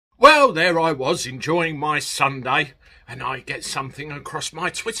Well, there I was enjoying my Sunday, and I get something across my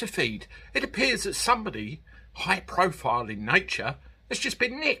Twitter feed. It appears that somebody, high profile in nature, has just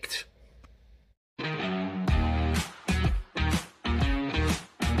been nicked.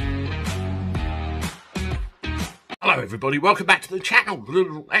 Hello everybody, welcome back to the channel. A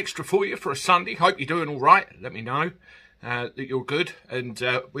little extra for you for a Sunday. Hope you're doing all right. Let me know that you're good. And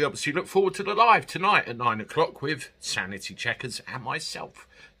we obviously look forward to the live tonight at 9 o'clock with Sanity Checkers and myself,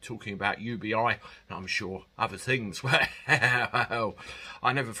 talking about UBI and I'm sure other things. Well,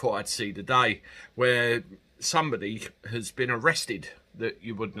 I never thought I'd see the day where somebody has been arrested that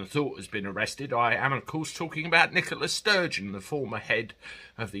you wouldn't have thought has been arrested. I am, of course, talking about Nicola Sturgeon, the former head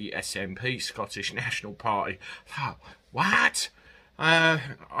of the SNP, Scottish National Party. Oh, what? I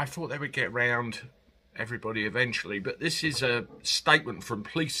thought they would get round everybody eventually, but this is a statement from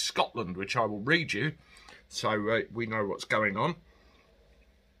Police Scotland, which I will read you, so we know what's going on.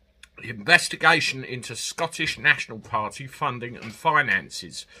 The investigation into Scottish National Party funding and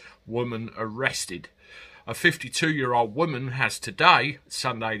finances. Woman arrested. A 52-year-old woman has today,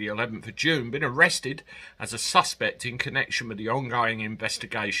 Sunday the 11th of June, been arrested as a suspect in connection with the ongoing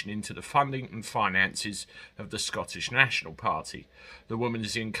investigation into the funding and finances of the Scottish National Party. The woman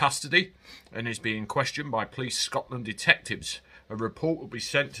is in custody and is being questioned by Police Scotland detectives. A report will be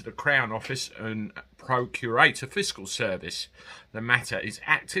sent to the Crown Office and Procurator Fiscal Service. The matter is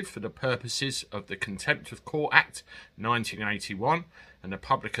active for the purposes of the Contempt of Court Act 1981, and the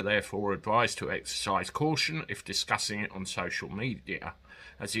public are therefore advised to exercise caution if discussing it on social media.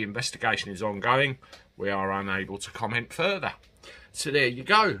 As the investigation is ongoing, we are unable to comment further. So there you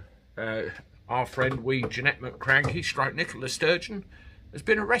go. Our friend Jeanette McCranky, stroke Nicola Sturgeon, has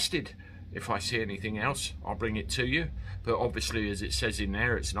been arrested. If I see anything else, I'll bring it to you. But obviously, as it says in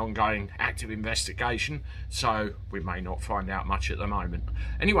there, it's an ongoing active investigation, so we may not find out much at the moment.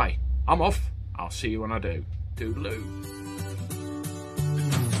 Anyway, I'm off. I'll see you when I do. Toodaloo.